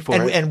 Exactly. Pay for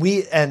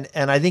it.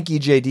 And I think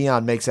EJ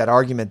Dion makes that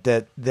argument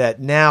that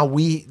now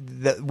we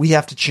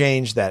have to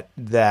change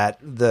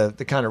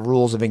the kind of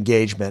rules of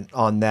engagement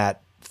on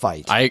that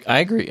fight. I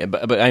agree,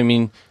 but I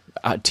mean,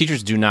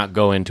 teachers do not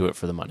go into it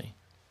for the money.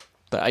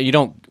 I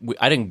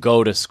didn't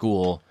go to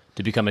school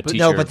to become a teacher.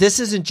 No, but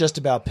this isn't just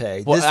about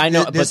pay. Well, I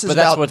know, this but is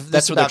that's about, what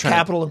this is they're about trying.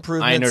 capital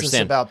improvements. I understand. This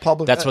is about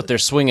public. That's what they're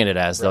swinging it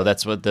as, though.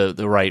 That's what the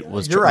right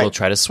will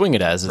try to swing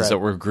it as. Is that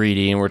we're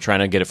greedy and we're trying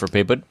to get it for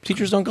pay. But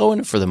teachers don't go in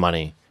it for the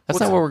money. That's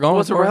not what we're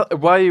going for.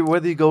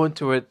 Whether you go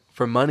into it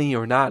for money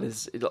or not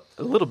is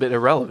a little bit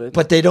irrelevant.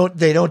 But they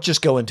don't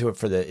just go into it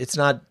for it's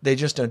not. They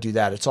just don't do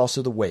that. It's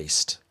also the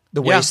waste.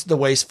 The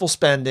wasteful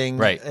spending.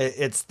 Right.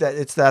 It's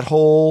that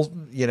whole,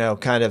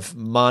 kind of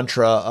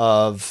mantra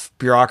of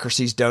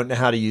bureaucracies don't know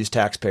how to use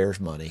taxpayers'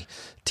 money.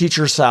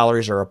 Teachers'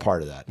 salaries are a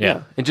part of that.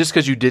 Yeah. And just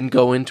because you didn't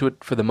go into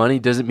it for the money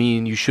doesn't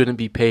mean you shouldn't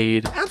be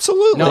paid.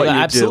 Absolutely. No, what you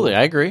absolutely. do.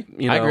 I agree.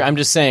 You I know? agree. I'm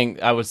just saying.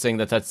 I was saying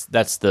that's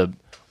the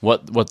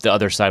what the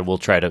other side will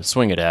try to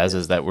swing it as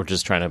is that we're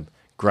just trying to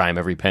grime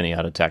every penny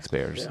out of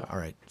taxpayers. All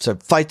right. So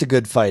fight the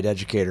good fight,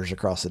 educators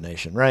across the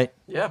nation, right?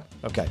 Yeah.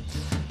 Okay.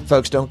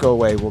 Folks, don't go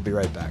away. We'll be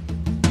right back.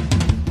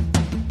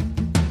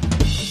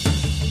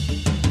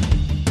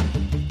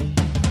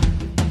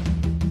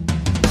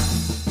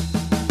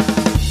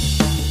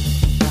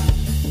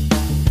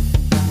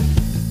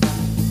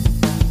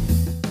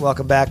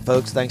 Welcome back,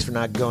 folks. Thanks for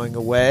not going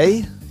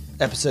away.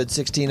 Episode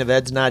 16 of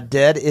Ed's Not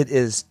Dead. It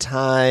is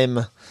time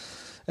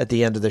at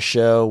the end of the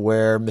show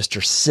where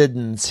Mr.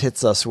 Siddons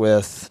hits us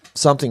with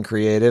something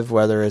creative,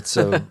 whether it's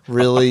a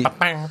really... What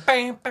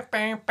game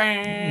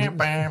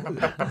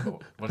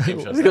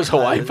show is It goes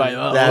Hawaii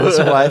 5-0. That is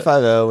Hawaii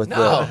 5-0 with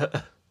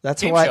the...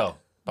 That's Game Hawaii... show.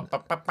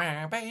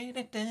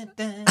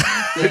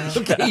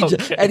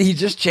 And he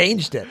just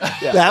changed it.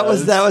 That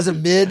was a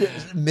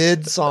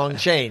mid song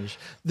change.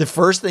 The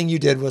first thing you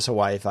did was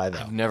Hawaii 5-0.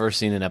 I've never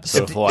seen an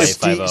episode of Hawaii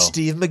 5-0.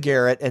 Steve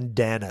McGarrett and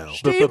Dano.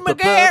 Steve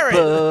McGarrett.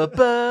 Oh,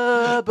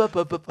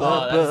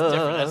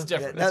 That's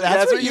different.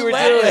 That's what you were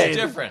That doing. is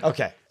different.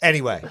 Okay.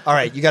 Anyway, all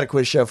right. You got a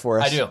quiz show for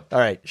us. I do. All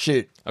right.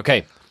 Shoot.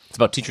 Okay, it's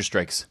about teacher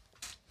strikes.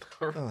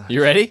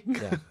 You ready?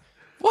 Yeah.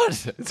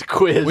 What? It's a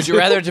quiz. Would you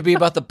rather it to be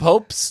about the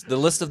popes, the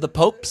list of the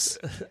popes?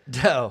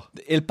 No.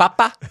 Il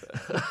Papa?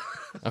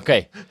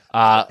 Okay.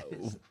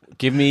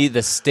 Give me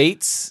the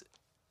states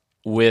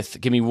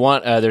give me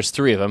one. There's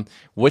three of them.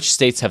 Which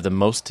states have the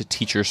most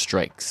teacher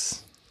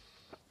strikes?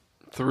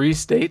 3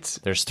 states.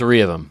 There's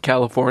 3 of them.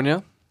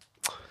 California,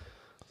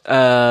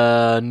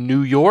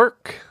 New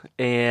York,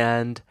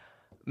 and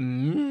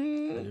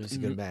It was a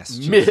good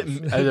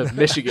Massachusetts.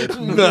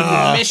 Michigan.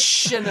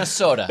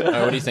 Minnesota. All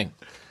right, what do you think?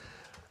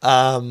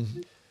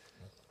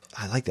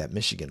 I like that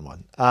Michigan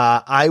one.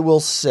 I will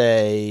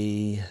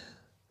say,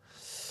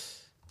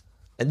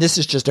 and this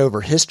is just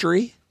over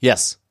history,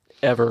 Yes.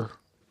 ever.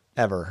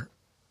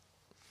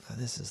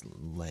 This is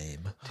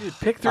lame. Dude,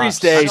 pick 3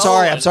 states.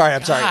 I'm sorry.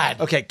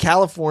 God. Okay,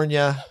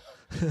 California,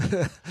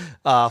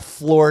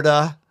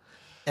 Florida,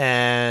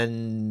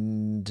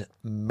 and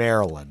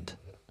Maryland.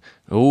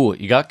 Ooh,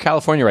 you got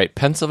California right.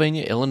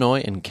 Pennsylvania,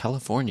 Illinois, and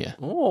California.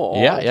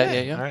 Oh,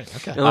 Yeah. All right,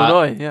 okay.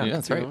 Illinois, yeah.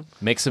 That's right.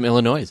 Make some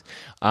Illinois.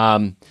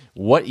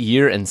 What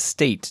year and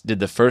state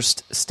did the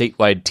first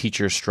statewide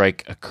teacher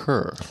strike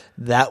occur?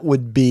 That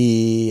would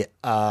be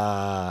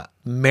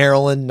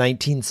Maryland,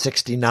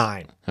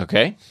 1969.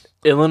 Okay.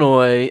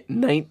 Illinois,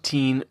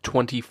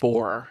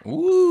 1924.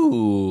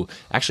 Ooh,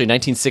 actually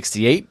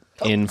 1968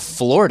 in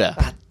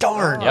Florida.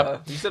 Darn.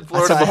 Yep. You said I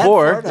Florida had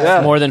before. Florida.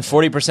 Yeah. More than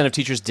 40% of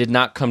teachers did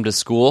not come to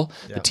school.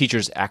 The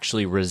teachers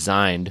actually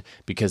resigned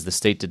because the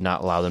state did not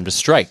allow them to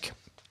strike.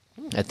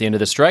 At the end of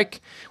the strike,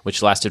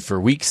 which lasted for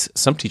weeks,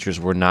 some teachers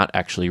were not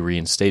actually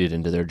reinstated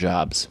into their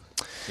jobs.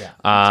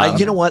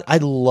 You know what? I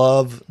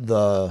love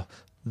the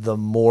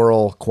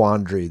moral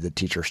quandary that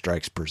teacher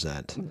strikes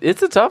present.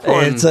 It's a tough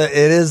one. It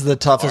is the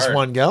toughest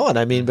one going.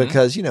 I mean,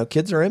 because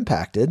kids are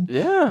impacted.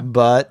 Yeah.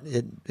 But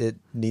it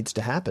needs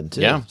to happen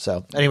too. Yeah.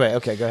 So anyway,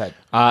 okay, go ahead.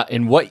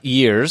 In what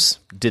years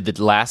did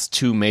the last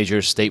 2 major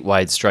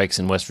statewide strikes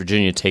in West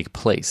Virginia take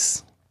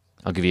place?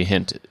 I'll give you a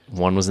hint.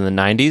 One was in the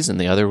 90s and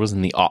the other was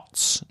in the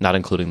aughts, not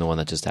including the one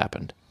that just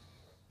happened.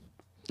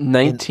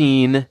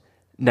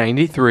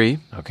 1993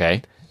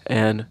 Okay.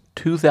 and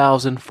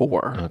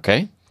 2004.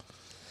 Okay.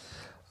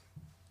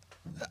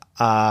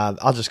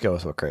 I'll just go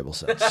with what Crable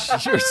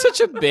says. You're such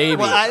a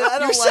baby.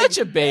 You're such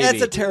a baby.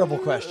 That's a terrible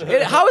question.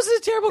 How is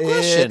it a terrible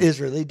question? It is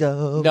really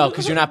dumb. No,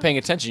 because you're not paying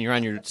attention. You're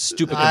on your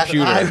stupid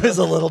computer. I was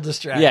a little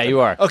distracted. Yeah,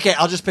 you are. Okay,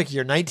 I'll just pick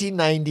your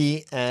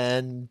 1990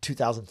 and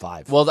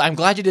 2005. Well, I'm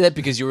glad you did that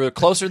because you were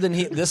closer than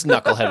this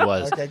knucklehead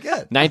was. Okay,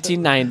 good.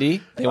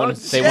 1990, they went on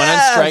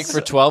strike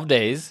for 12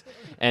 days.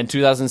 And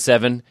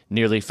 2007,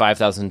 nearly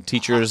 5,000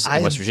 teachers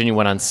in West Virginia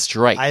went on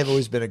strike. I've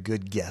always been a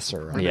good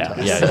guesser. Yeah,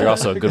 you're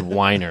also a good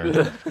whiner.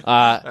 Go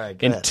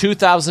In ahead.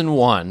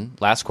 2001,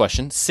 last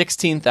question,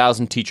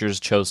 16,000 teachers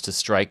chose to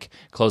strike,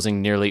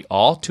 closing nearly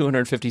all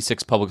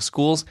 256 public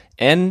schools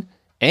and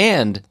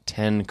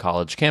 10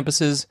 college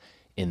campuses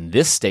in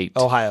this state,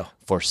 Ohio.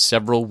 for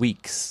several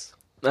weeks.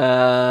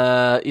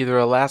 Either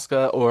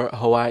Alaska or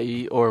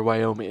Hawaii or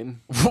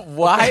Wyoming.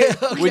 Why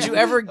would you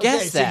ever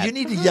guess So that? you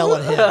need to yell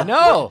at him.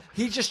 No.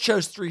 He just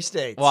chose 3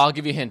 states. Well, I'll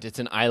give you a hint. It's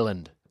an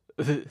island.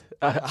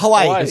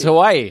 Hawaii. It's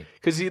Hawaii.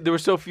 Because there were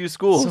so few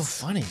schools. So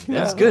funny.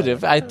 That's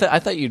good. I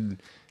thought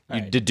you'd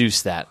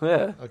deduce that.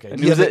 Yeah. Okay. And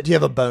Do you, it was have, it- do you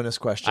have a bonus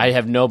question? I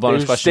have no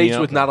bonus There's question. states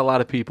with not a lot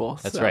of people.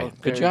 That's so right.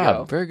 Good there you job.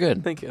 go. Very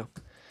good. Thank you.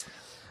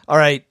 All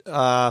right,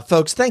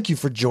 folks, thank you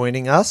for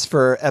joining us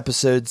for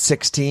episode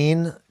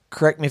 16.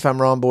 Correct me if I'm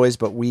wrong, boys,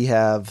 but we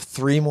have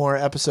 3 more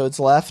episodes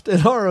left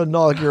in our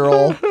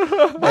inaugural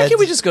Why can't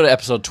we just go to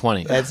episode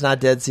 20? It's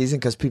Not Dead season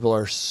because people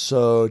are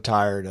so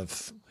tired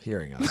of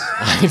hearing us.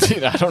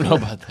 I don't know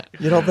about that.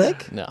 You don't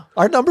think? No.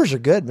 Our numbers are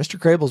good. Mr.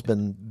 Crable's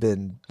been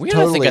We had,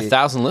 totally I think,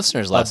 1,000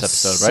 listeners last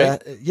episode,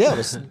 right? upset. Yeah, it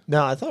was,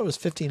 no, I thought it was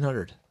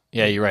 1,500.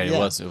 Yeah, you're right.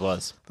 Yeah. It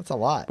was. That's a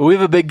lot. But we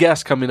have a big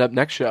guest coming up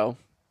next show.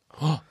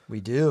 We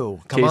do.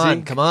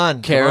 Casey? Come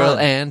on. Carol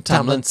Ann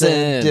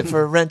Tomlinson.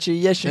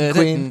 Differentiation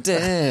queen.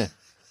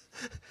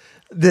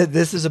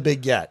 This is a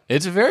big get.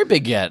 It's a very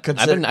big get.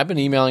 I've been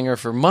emailing her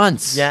for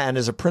months. Yeah, and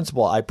as a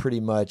principal, I pretty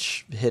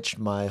much hitched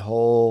my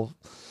whole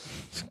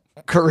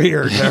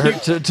career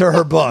to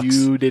her books.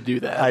 You did do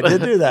that. I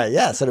did do that,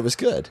 yes, and it was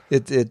good.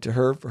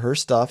 Her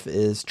stuff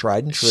is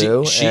tried and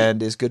true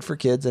and is good for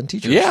kids and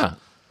teachers. Yeah.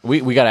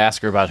 We got to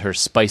ask her about her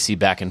spicy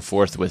back and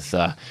forth with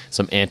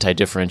some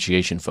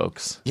anti-differentiation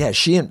folks. Yeah,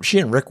 she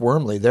and Rick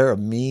Wormley, they're a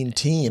mean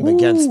team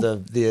against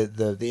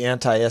the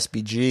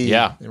anti-SBG,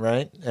 Yeah.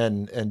 right,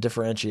 and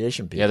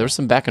differentiation people. Yeah, there was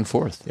some back and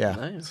forth. Yeah,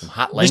 Nice. Some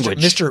hot language.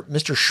 Mr.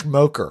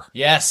 Schmoker.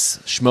 Yes,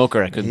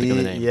 Schmoker. I couldn't think of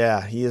the name.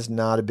 Yeah, he is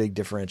not a big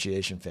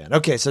differentiation fan.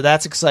 Okay, so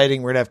that's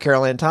exciting. We're gonna have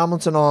Carol Ann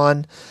Tomlinson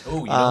on. Oh,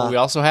 you know who we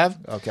also have?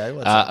 Okay,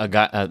 what's a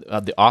guy,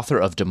 the author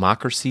of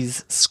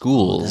Democracy's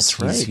Schools. that's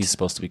right. He's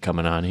supposed to be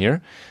coming on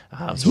here,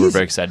 so we're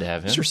very excited to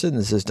have him. Mr.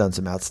 Siddons has done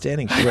some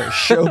outstanding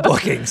show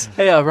bookings.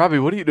 Hey, Robbie,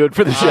 what are you doing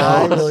for the show?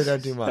 I really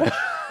don't do much.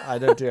 I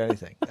don't do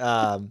anything.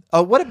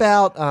 What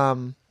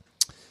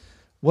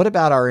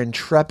about our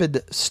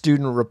intrepid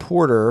student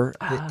reporter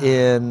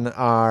in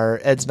our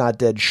Ed's Not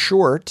Dead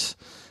short,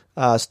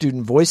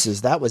 Student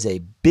Voices? That was a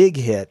big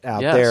hit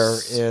out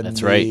Yes. there in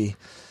That's right.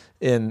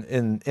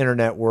 in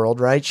internet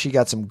world, right? She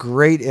got some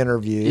great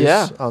interviews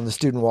on the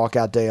student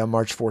walkout day on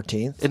March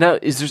 14th. And now,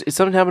 is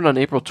something happening on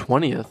April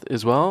 20th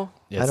as well?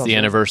 It's don't the know.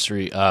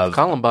 anniversary of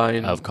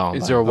Columbine. Of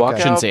Columbine. Is there a walkout? I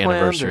shouldn't say planned,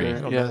 anniversary. or-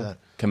 I don't yeah. know that.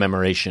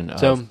 commemoration of.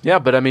 So yeah,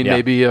 but I mean, Yeah.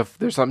 maybe if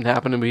there's something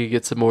happening, we could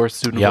get some more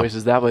student Yeah.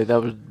 voices that way.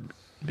 That would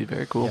be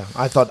very cool. Yeah,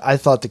 I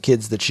thought the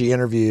kids that she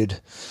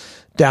interviewed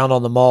down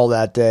on the mall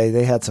that day,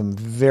 they had some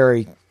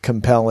very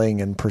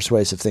compelling and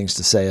persuasive things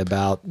to say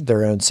about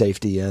their own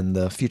safety and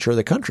the future of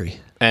the country.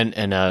 And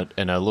a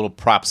little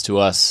props to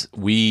us.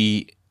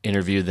 We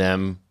interviewed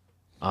them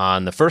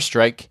on the first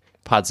strike.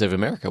 Pod Save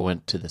America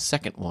went to the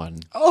second one.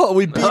 Oh,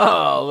 we beat.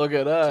 Oh, look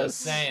at us.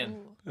 Saying.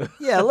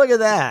 Yeah, look at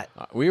that.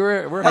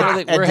 We're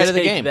ahead of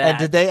the game. that. And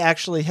did they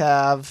actually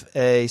have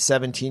a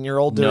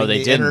 17-year-old doing No, they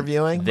the didn't.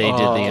 interviewing? They did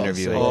the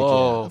interviewing. Yeah,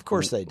 of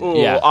course they did.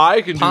 Oh, Yeah.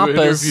 I can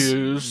Pompous. do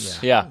interviews.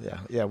 Yeah.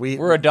 Yeah.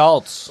 We're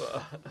adults.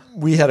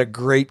 We had a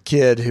great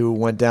kid who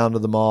went down to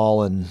the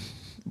mall and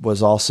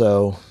was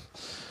also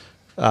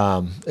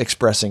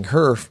expressing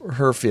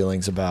her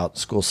feelings about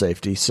school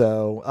safety.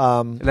 So,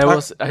 And I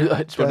just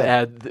want to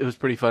add, it was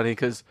pretty funny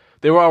because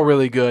they were all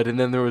really good, and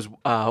then there was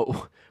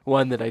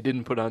one that I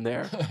didn't put on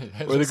there,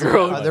 where the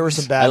girl there were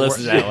some I bad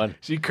listened words. to that one.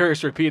 she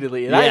cursed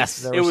repeatedly. And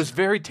Yes. it was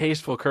very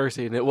tasteful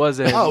cursing. It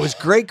wasn't. Oh, it was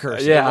great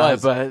cursing. yeah, it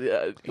was. but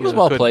It was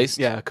well placed.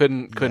 Yeah,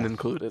 couldn't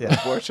include it.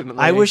 Unfortunately,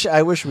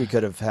 I wish we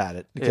could have had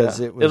it because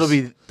Yeah. it was. It'll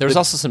be. There was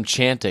also some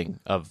chanting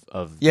of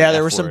Yeah, the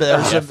there were F some word.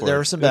 there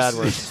were some bad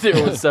words.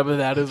 There was some of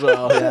that as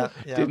well. Yeah.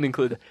 Didn't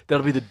include that.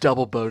 That'll be the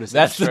double bonus.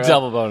 That's the extra.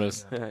 double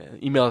bonus.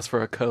 Email us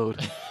for a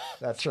code.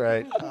 That's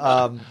right.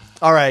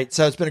 All right.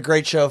 So it's been a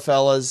great show,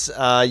 fellas.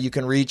 You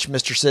can reach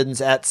Mr. Siddons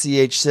at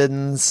CH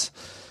Siddons,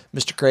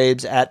 Mr.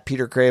 Krabs at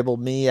Peter Crable,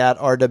 me at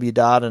RW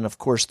Dodd, and of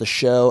course the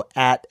show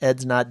at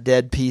Ed's Not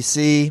Dead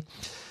PC.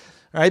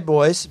 All right,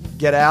 boys,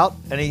 get out.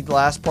 Any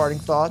last parting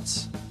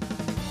thoughts?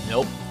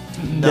 Nope.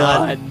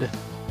 None.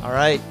 All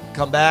right,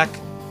 come back.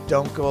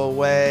 Don't go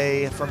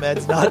away from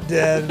Ed's Not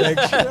Dead. Make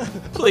sure.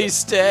 Please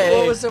stay.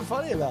 What was so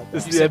funny about that?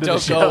 This is the end of the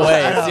Don't show. go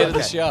away. It's the end of the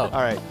Okay. show.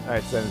 All right,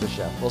 it's the end of the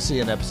show. We'll see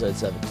you in episode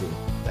 17.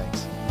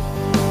 Thanks.